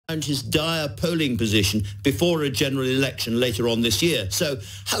his dire polling position before a general election later on this year. So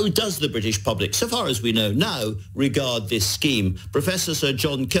how does the British public, so far as we know now, regard this scheme? Professor Sir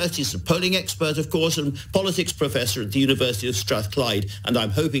John Curtice, a polling expert, of course, and politics professor at the University of Strathclyde, and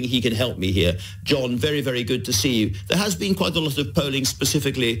I'm hoping he can help me here. John, very, very good to see you. There has been quite a lot of polling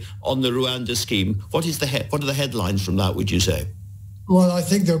specifically on the Rwanda scheme. What are the headlines from that, would you say? Well, I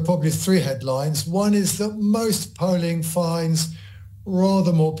think there are probably three headlines. One is that most polling finds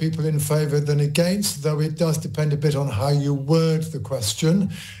rather more people in favour than against, though it does depend a bit on how you word the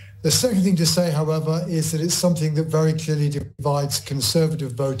question. The second thing to say, however, is that it's something that very clearly divides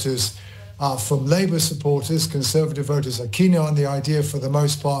Conservative voters from Labour supporters. Conservative voters are keener on the idea for the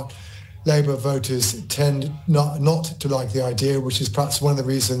most part. Labour voters tend not to like the idea, which is perhaps one of the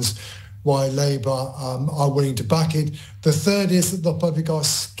reasons why Labour are willing to back it. The third is that the public are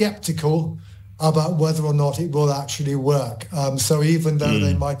sceptical about whether or not it will actually work. So even though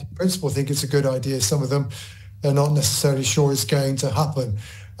they might in principle think it's a good idea, some of them, they're not necessarily sure it's going to happen.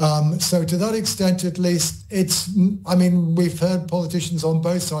 So to that extent, at least, we've heard politicians on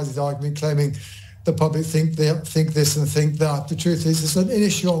both sides of the argument claiming the public think this and think that. The truth is, it's an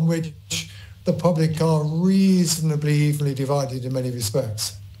issue on which the public are reasonably evenly divided in many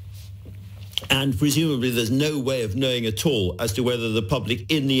respects. And presumably there's no way of knowing at all as to whether the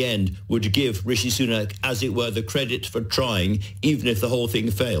public in the end would give Rishi Sunak, as it were, the credit for trying, even if the whole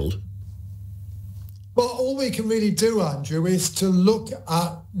thing failed. Well, all we can really do, Andrew, is to look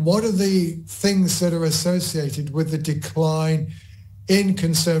at what are the things that are associated with the decline in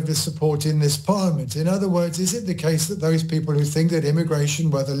Conservative support in this Parliament. In other words, is it the case that those people who think that immigration,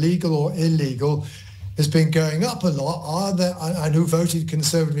 whether legal or illegal, has been going up a lot, and who voted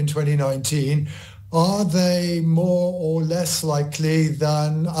Conservative in 2019, are they more or less likely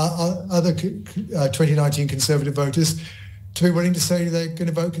than other 2019 Conservative voters to be willing to say they're going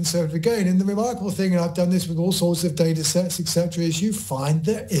to vote Conservative again? And the remarkable thing, and I've done this with all sorts of data sets, etc., is you find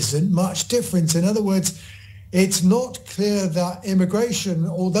there isn't much difference. In other words, it's not clear that immigration,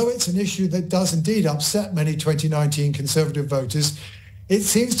 although it's an issue that does indeed upset many 2019 Conservative voters, it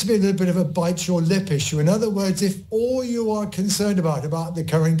seems to be a little bit of a bite your lip issue. In other words, if all you are concerned about the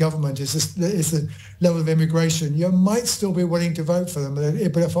current government is the level of immigration, you might still be willing to vote for them. But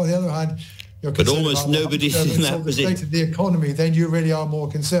if, on the other hand, you're concerned almost nobody's in that position, the state of the economy, then you really are more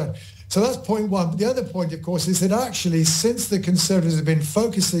concerned. So that's point one. But the other point, of course, is that actually, since the Conservatives have been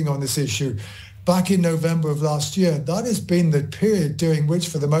focusing on this issue back in November of last year, that has been the period during which,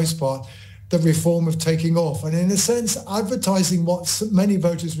 for the most part, the reform of taking off. And in a sense, advertising what many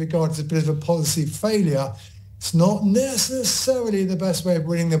voters regard as a bit of a policy failure, it's not necessarily the best way of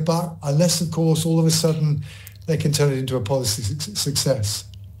winning them back, unless, of course, all of a sudden they can turn it into a policy success.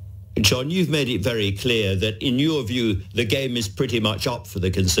 John, you've made it very clear that, in your view, the game is pretty much up for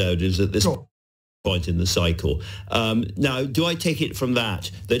the Conservatives at this point in the cycle. Now, do I take it from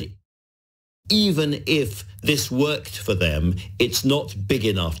that even if this worked for them, it's not big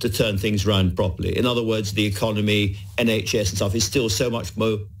enough to turn things around properly? In other words, the economy, NHS and stuff is still so much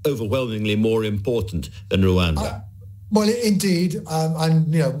more overwhelmingly more important than Rwanda. Well, indeed.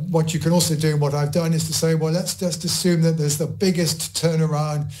 And, what you can also do, and what I've done, is to say, well, let's just assume that there's the biggest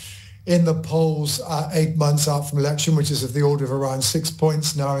turnaround in the polls 8 months out from election, which is of the order of around 6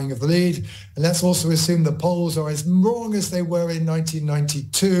 points, narrowing of the lead. And let's also assume the polls are as wrong as they were in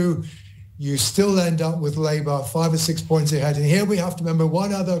 1992. You still end up with Labour 5 or 6 points ahead. And here we have to remember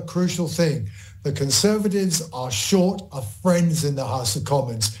one other crucial thing. The Conservatives are short of friends in the House of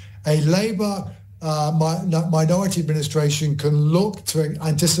Commons. A Labour minority administration can look to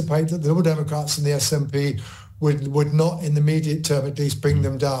anticipate that the Liberal Democrats and the SNP would not, in the immediate term at least, bring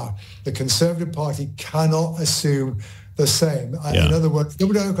them down. The Conservative Party cannot assume the same. In other words, the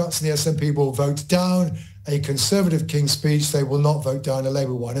Liberal Democrats and the SNP will vote down a Conservative King's Speech. They will not vote down a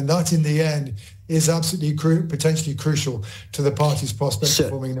Labour one. And that, in the end, is absolutely potentially crucial to the party's prospects of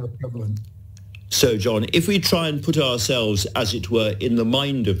forming a government. So, John, if we try and put ourselves, as it were, in the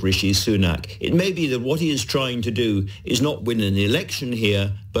mind of Rishi Sunak, it may be that what he is trying to do is not win an election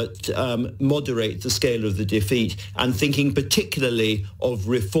here, but moderate the scale of the defeat, and thinking particularly of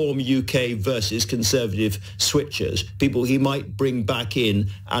Reform UK versus Conservative switchers, people he might bring back in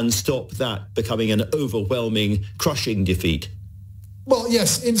and stop that becoming an overwhelming, crushing defeat. Well,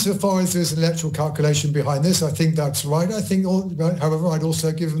 yes, insofar as there's an electoral calculation behind this, I think that's right. I think, however, I'd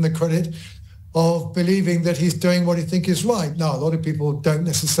also give him the credit of believing that he's doing what he thinks is right. Now, a lot of people don't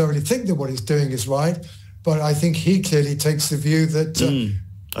necessarily think that what he's doing is right, but I think he clearly takes the view that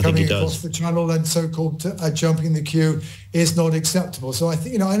coming across the channel and so-called jumping the queue is not acceptable. So I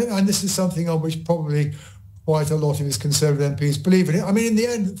think, and this is something on which probably quite a lot of his Conservative MPs believe in it. I mean, in the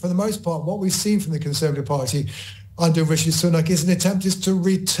end, for the most part, what we've seen from the Conservative Party under Rishi Sunak is an attempt to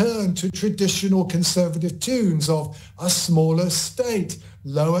return to traditional Conservative tunes of a smaller state,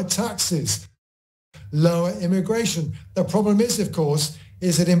 lower taxes, lower immigration. The problem is, of course,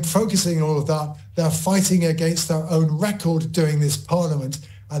 is that in focusing on all of that, they're fighting against their own record during this parliament,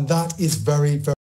 and that is very, very